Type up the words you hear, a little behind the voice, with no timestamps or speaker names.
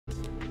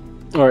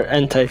Or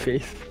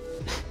anti-faith.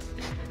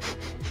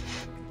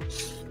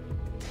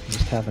 I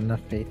just have enough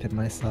faith in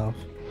myself.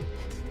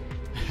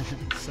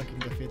 Sucking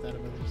the faith out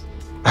of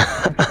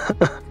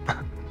others.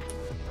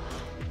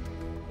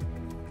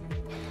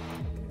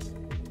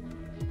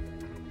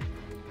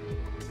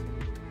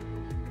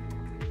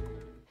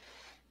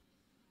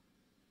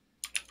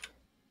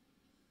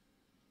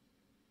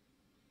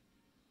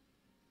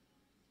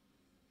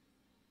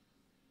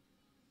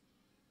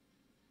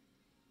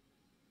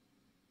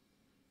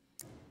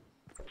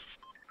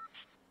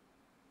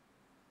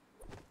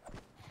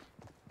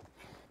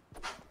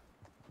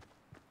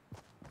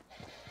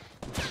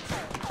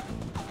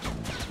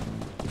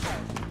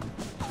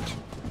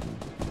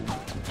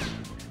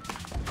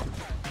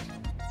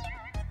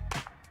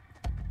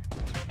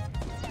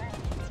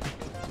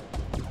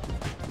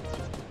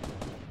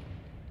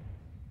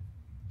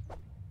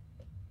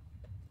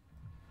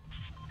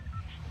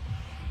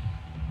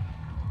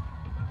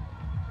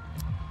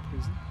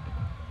 Prison.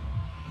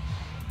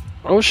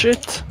 Oh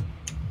shit.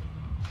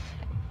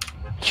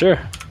 Sure.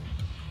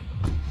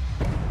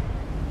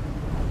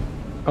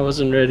 I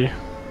wasn't ready.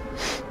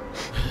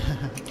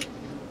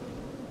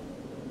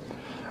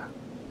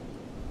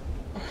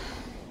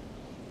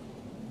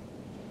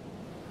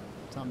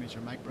 Tommy, is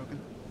your mic broken?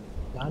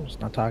 I'm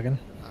just not talking.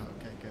 Oh,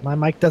 okay, good. My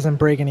mic doesn't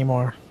break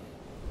anymore.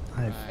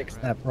 I Right, fixed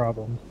right. that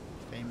problem.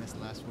 Famous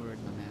last word,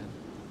 my man.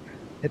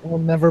 It will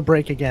never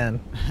break again.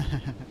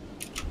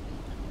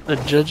 The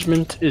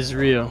judgment is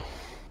real.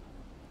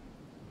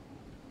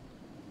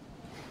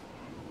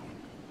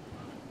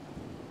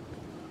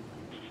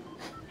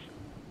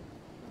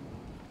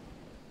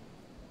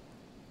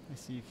 I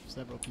see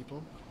several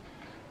people.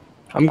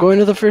 I'm going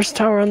to the first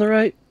tower on the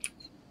right.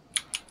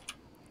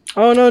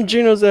 Oh no,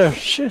 Gino's there.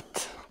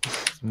 Shit.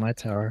 It's my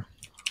tower.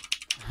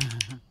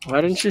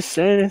 Why didn't you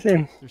say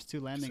anything? There's two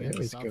landing So at the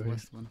always go here.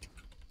 southwest one.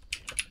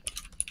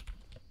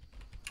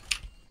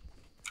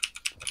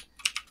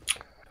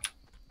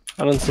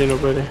 I don't see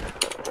nobody.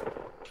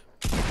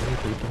 Three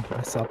people.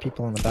 I saw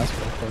people in the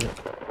basketball court.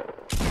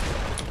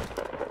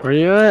 Where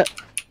you at?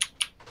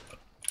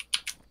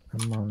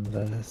 I'm on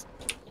the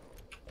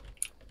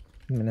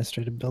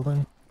administrative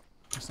building.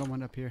 There's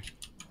someone up here.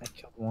 I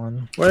killed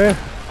one. Where? There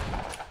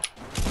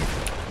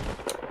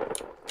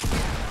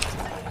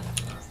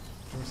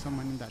was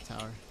someone in that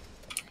tower.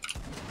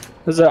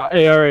 There's an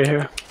AR right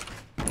here.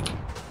 Let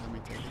me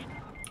take it.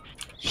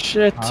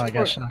 Shit. Oh, I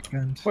got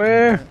shotgunned.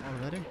 Where?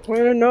 Already?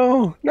 Where?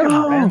 No. I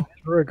No. ran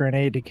through a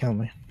grenade to kill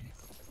me.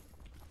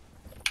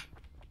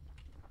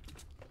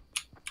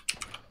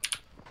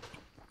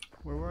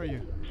 Where were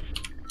you?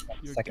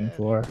 You're Second dead.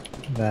 floor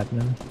of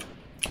admin.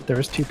 There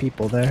was two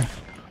people there.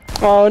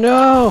 Oh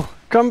no.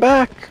 Come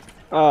back.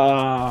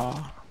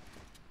 Ah.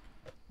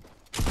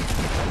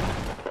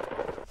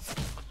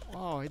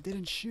 Oh, it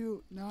didn't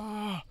shoot.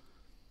 No.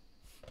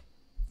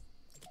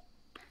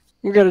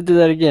 We gotta do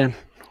that again.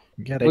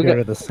 You gotta We go got-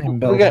 to the same We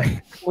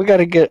building.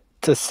 gotta get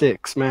to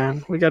 6,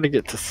 man. We gotta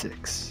get to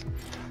 6.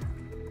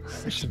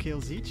 6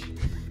 kills each?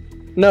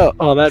 No.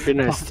 Oh, that'd be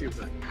nice too.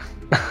 But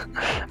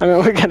I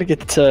mean, we gotta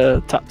get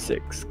to top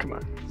 6. Come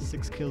on.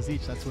 6 kills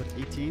each, that's what,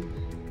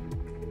 18?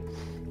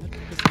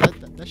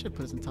 That should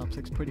put us in top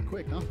 6 pretty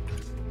quick, huh?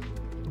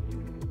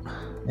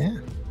 Yeah.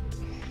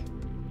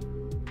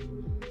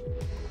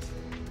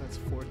 That's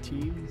 4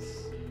 teams.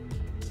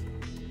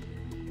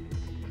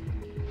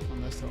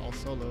 Unless they're all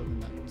solo,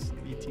 then that's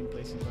 18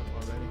 places up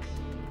already.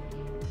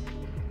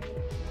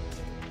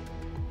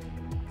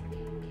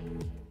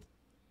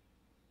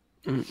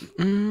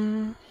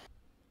 Mm-mm.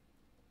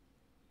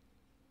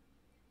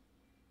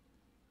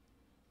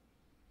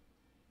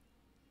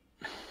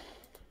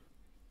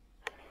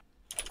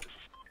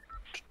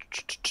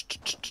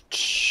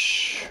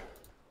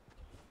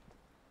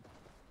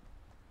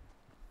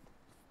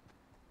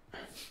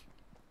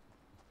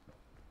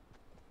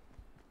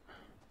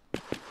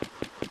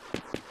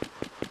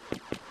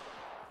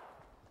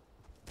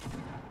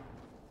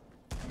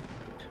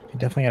 You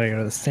definitely gotta go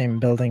to the same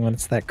building when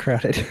it's that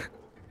crowded.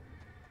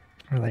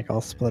 We're like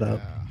all split up.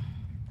 Yeah.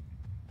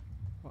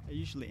 Well, I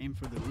usually aim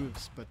for the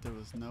roofs, but there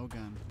was no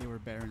gun. They were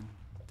barren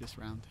this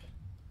round.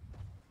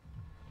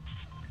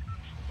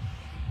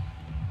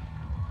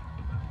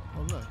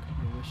 Oh look,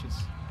 your wishes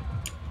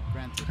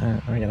granted.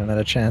 Alright, we got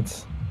another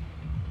chance.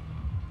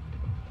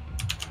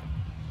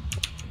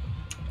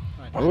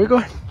 Alright, Where are we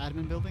going?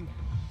 Admin building?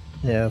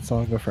 Yeah, let's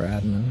all go for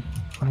admin.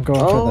 I'm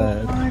going Oh for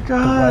the my the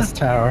god. west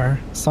tower.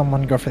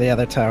 Someone go for the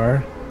other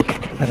tower.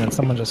 And then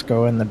someone just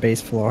go in the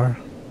base floor.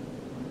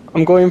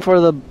 I'm going for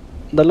the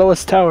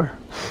lowest tower.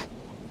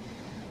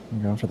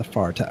 I'm going for the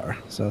far tower.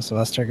 So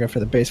Sylvester, go for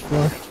the base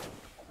floor.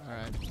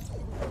 Alright,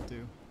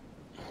 do.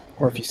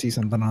 Or if you see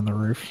something on the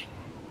roof.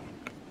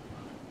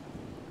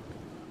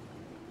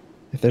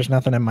 If there's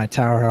nothing in my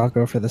tower, I'll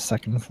go for the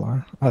second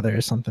floor. Oh, there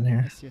is something I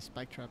here. see a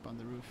spike trap on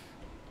the roof.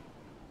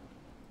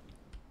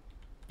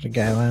 There's a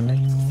guy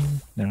landing.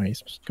 No, he's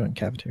just going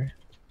cafeteria.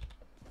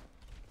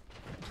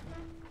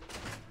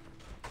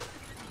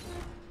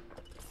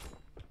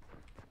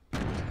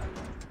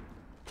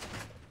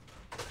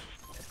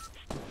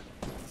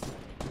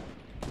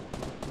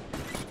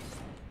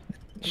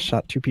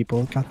 Shot 2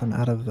 people, got them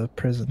out of the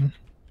prison.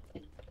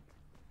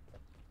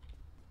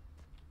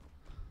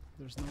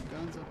 There's no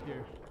guns up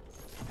here.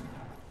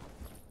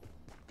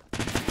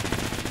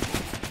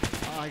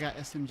 Oh, I got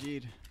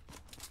SMG'd.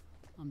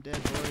 I'm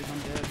dead, boys. I'm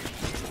dead.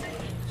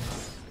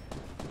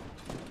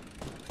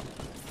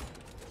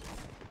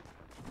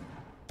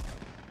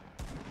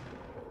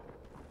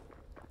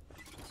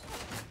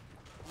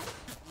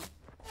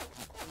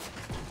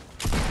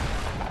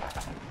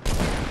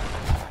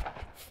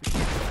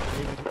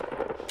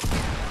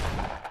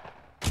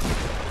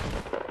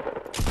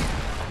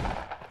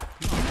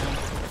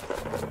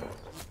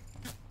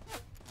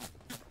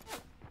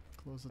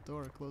 Close the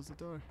door, close the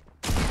door.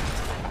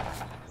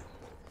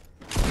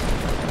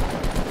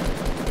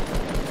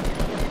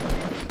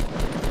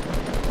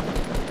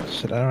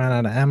 Shit, I ran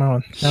out of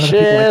ammo. None of the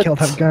people I killed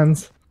have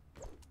guns.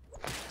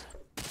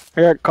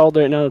 I got called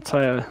right now, that's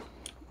why I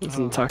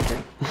wasn't Oh.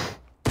 talking.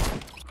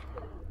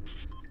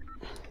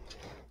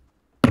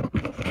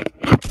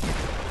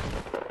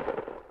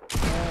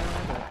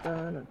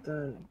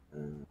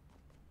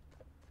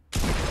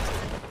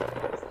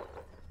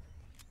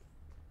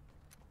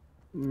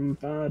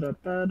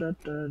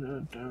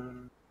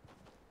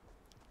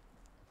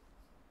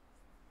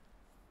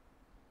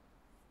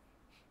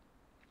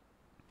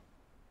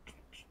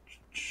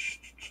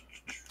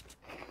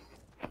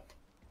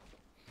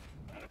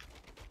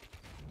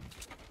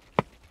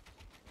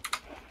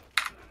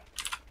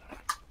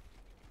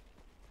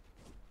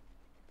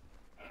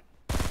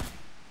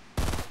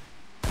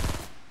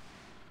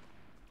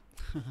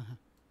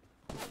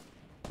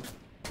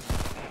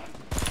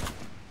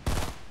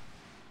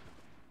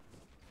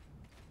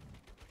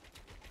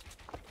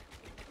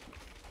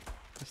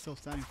 They're still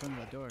standing in front of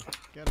that door.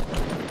 Get him.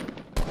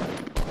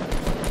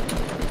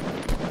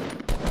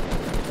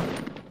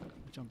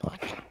 Jump off.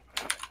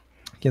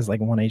 He has like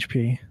 1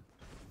 HP.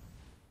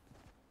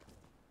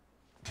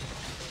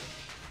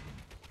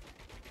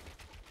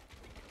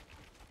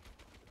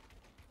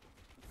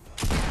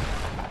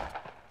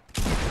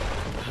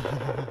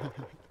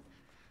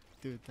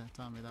 Dude, that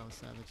Tommy, that was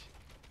savage.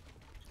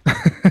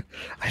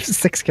 I have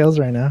 6 kills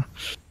right now.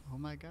 Oh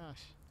my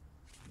gosh.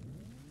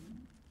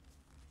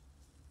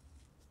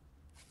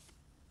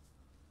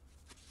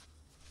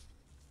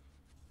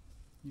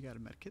 You got a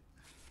medkit?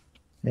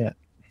 Yeah.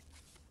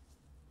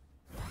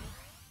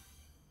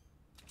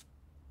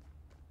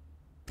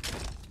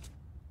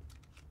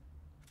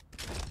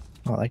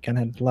 Well, I kind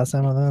of had less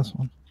ammo than this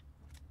one.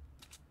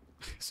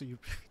 So you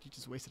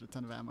just wasted a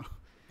ton of ammo.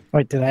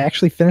 Wait, did I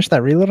actually finish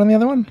that reload on the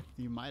other one?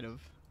 You might have.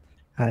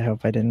 I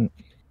hope I didn't.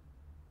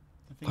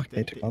 I think Fuck,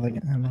 they took all the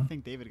I ammo.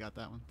 think David got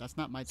that one. That's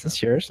not my Is this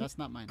trap. yours? That's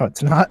not mine. Oh,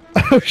 it's not?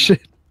 Oh,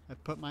 shit. I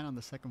put mine on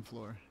the second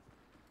floor.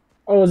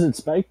 Oh, was it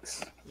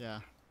Spikes? Yeah.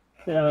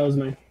 Yeah, that was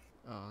mine.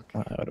 Oh, okay.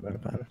 Oh, that would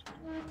have been fun.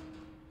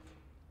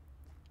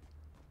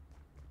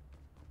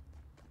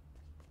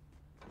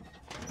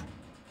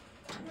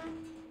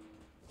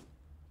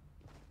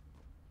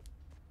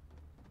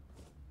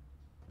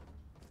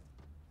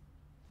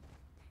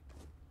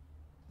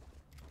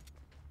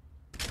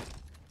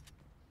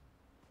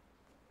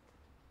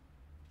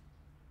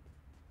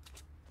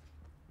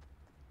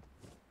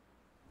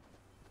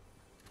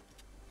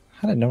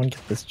 How did no one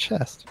get this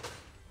chest?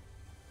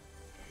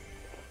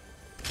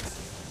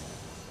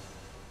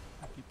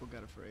 People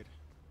got afraid.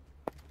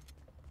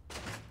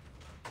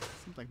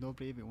 Seems like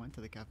nobody even went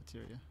to the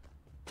cafeteria.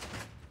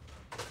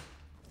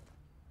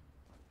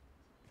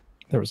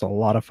 There was a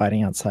lot of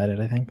fighting outside it,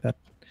 I think that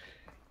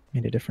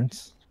made a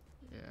difference.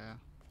 Yeah.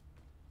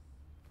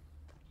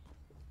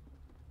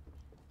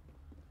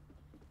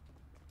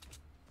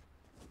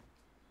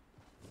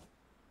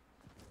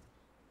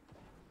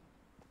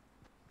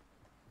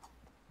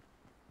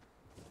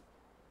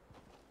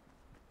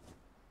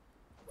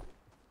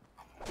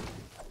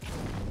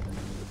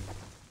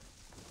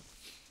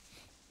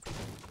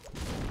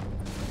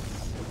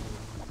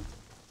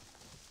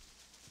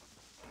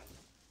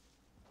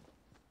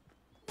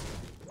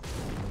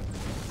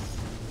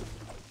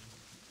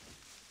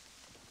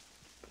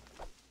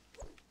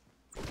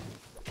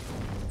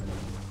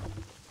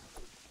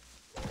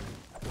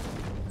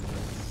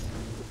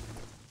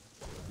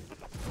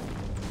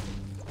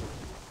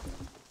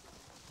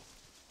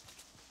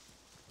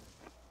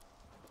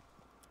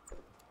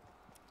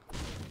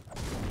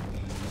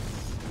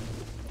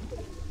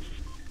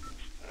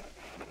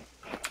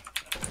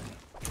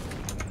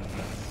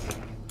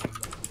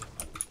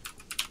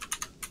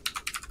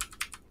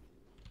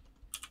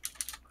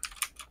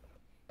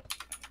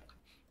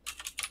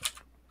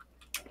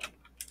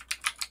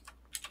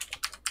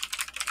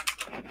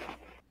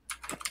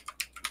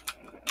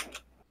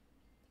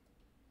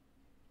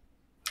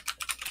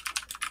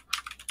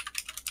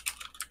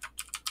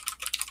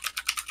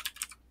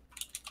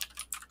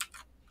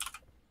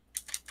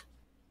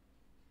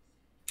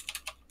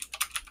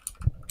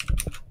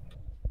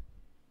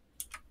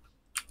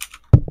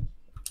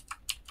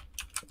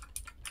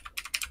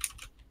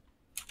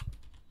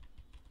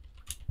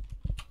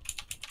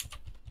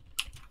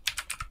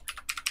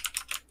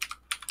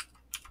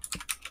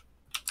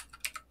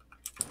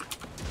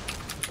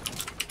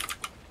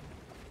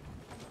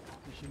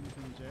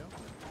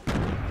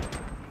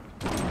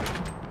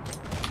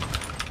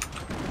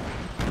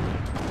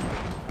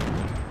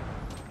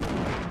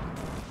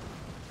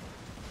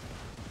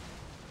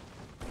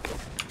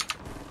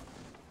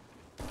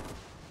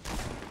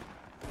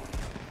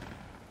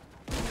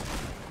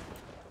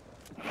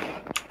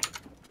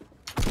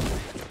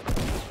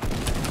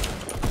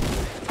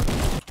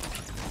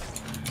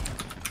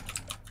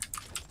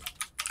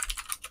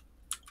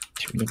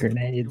 Too many You were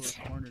grenades.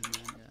 cornered, man.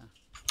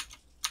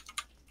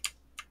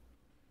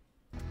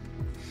 Yeah.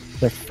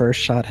 Their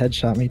first shot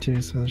headshot me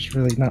too, so there's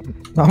really not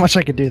much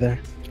I could do there.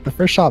 If the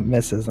first shot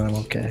misses, then I'm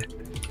okay. I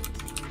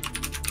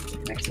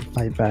can actually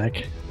fight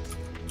back.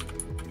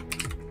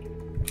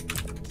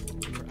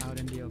 You were out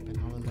in the open,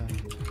 all alone.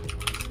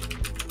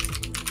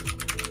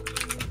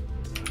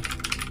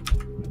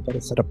 But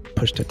it's set up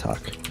push to talk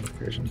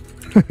version.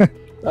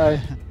 Sorry.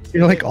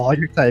 You're like all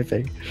you're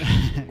typing.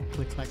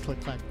 Click, clack,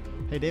 click, clack.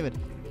 Hey, David.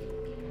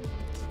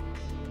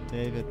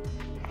 David,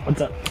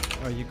 What's up?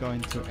 are you going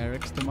to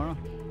Eric's tomorrow?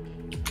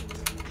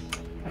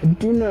 I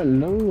do not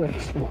know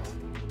actually.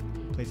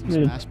 Play some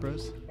Yeah. Smash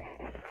Bros?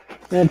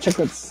 Yeah, check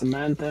with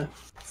Samantha.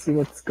 See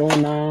what's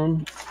going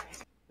on.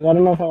 I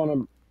don't know if I want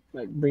to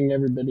like bring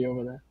everybody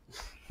over there.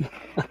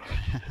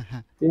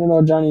 Even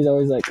though Johnny's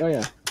always like, oh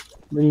yeah,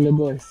 bring the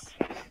boys.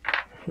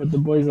 But the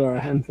boys are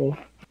a handful.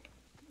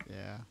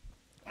 Yeah.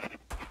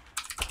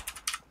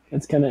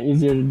 It's kind of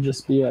easier to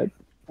just be like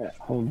at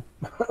home.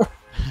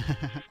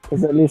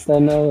 Because at least I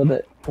know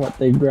that what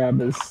they grab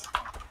is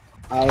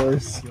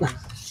ours.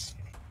 Yours.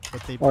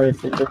 What they Or break,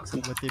 if they break some,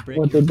 what they break,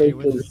 what you're they okay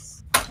bake with.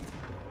 is,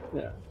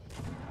 yeah.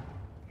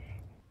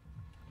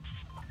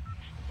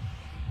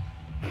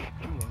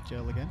 Ooh,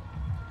 jail again.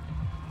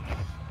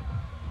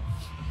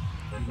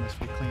 You must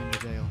reclaim the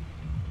jail.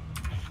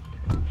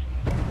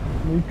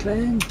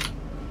 Reclaim.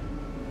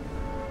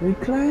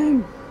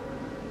 Reclaim.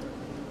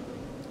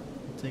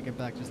 We'll take it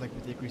back just like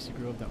we did Greasy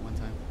Grove that one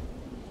time.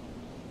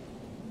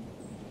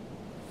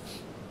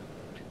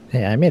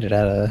 Hey, I made it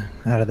out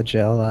of the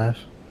jail alive.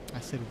 I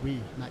said we,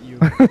 not you.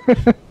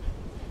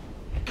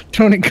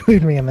 Don't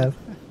include me in this.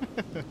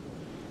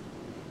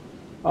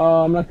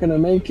 Oh, I'm not gonna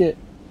make it.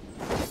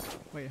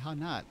 Wait, how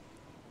not?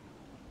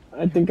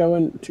 I think I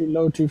went too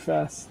low too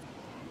fast.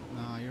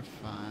 No, you're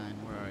fine.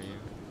 Where are you?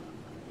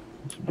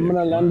 I'm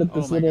gonna land at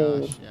Oh this my little.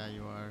 gosh, yeah,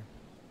 you are.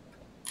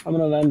 I'm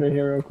gonna land right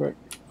here real quick.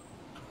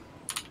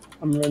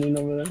 I'm running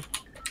over there.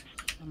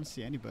 I don't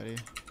see anybody.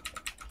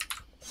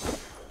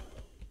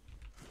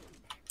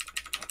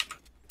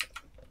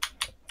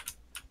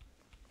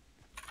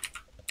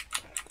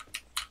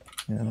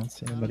 Yeah, I don't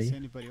see I don't anybody. see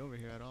anybody over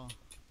here at all.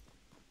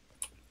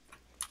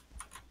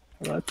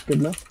 Well, that's good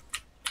enough.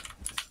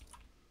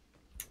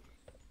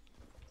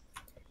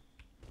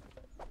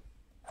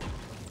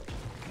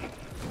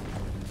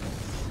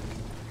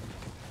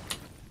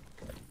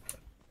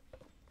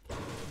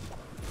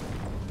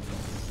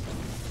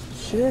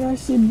 Shit, I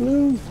see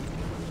blue.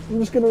 I'm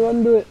just gonna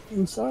run to it.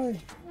 I'm sorry.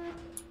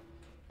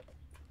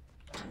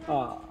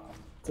 Ah,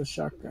 it's a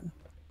shotgun.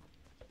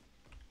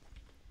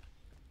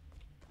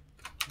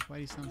 Why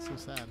do you sound so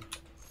sad?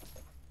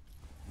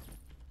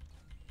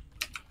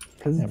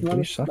 Because Yeah, it's not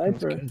blue a shotgun's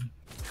sniper. good.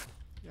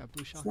 Yeah,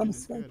 blue It's not shotgun a is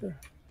good. sniper.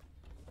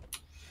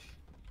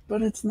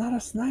 But it's not a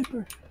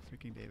sniper.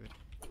 Freaking David.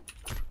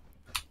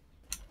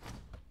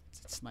 Is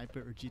it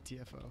sniper or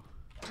GTFO?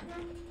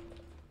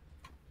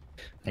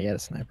 I got a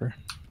sniper.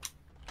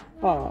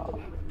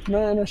 Oh,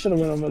 man, I should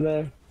have went over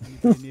there.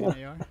 Anybody need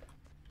an AR?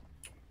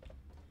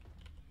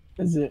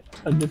 Is it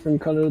a different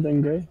color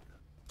than gray?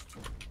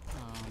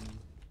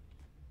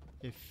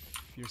 If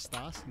you're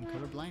Stas and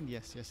colorblind,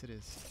 yes, it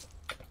is.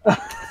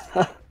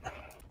 If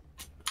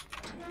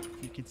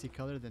you can see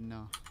color, then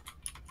no.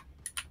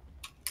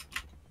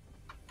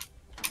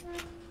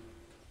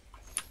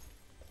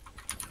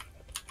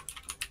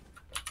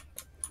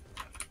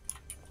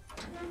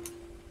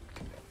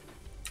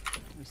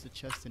 There's a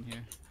chest in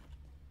here.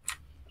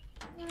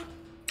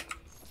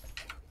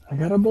 I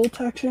got a bolt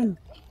action.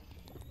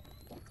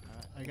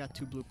 I got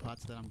 2 blue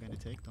pots that I'm gonna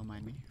take, don't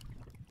mind me.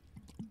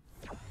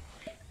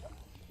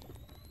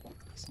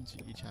 Since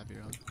you each have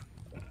your own.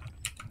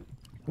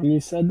 When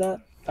you said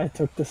that, I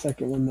took the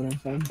second one that I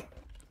found.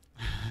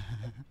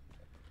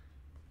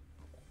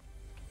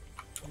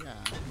 Yeah.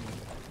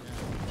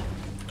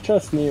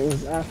 Trust me, it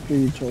was after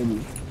you told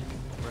me.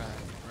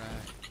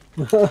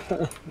 Right.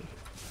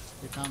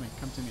 Hey Tommy,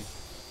 come to me.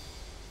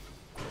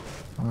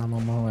 I'm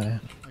on my way.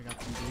 I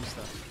got some blue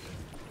stuff.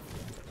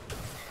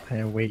 I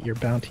await your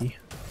bounty.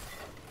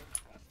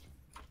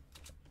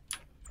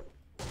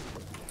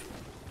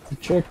 The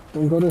trick,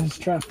 don't go to his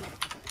trap.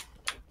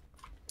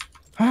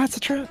 Ah, it's a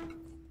trap.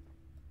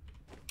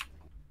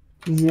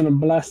 He's gonna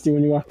blast you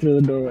when you walk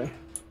through the doorway.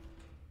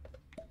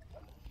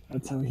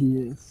 That's how he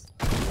is.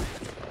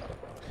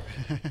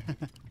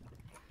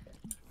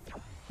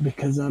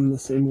 Because I'm the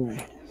same way.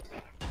 Did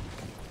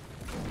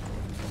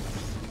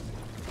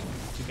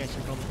you guys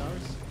check all the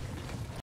towers?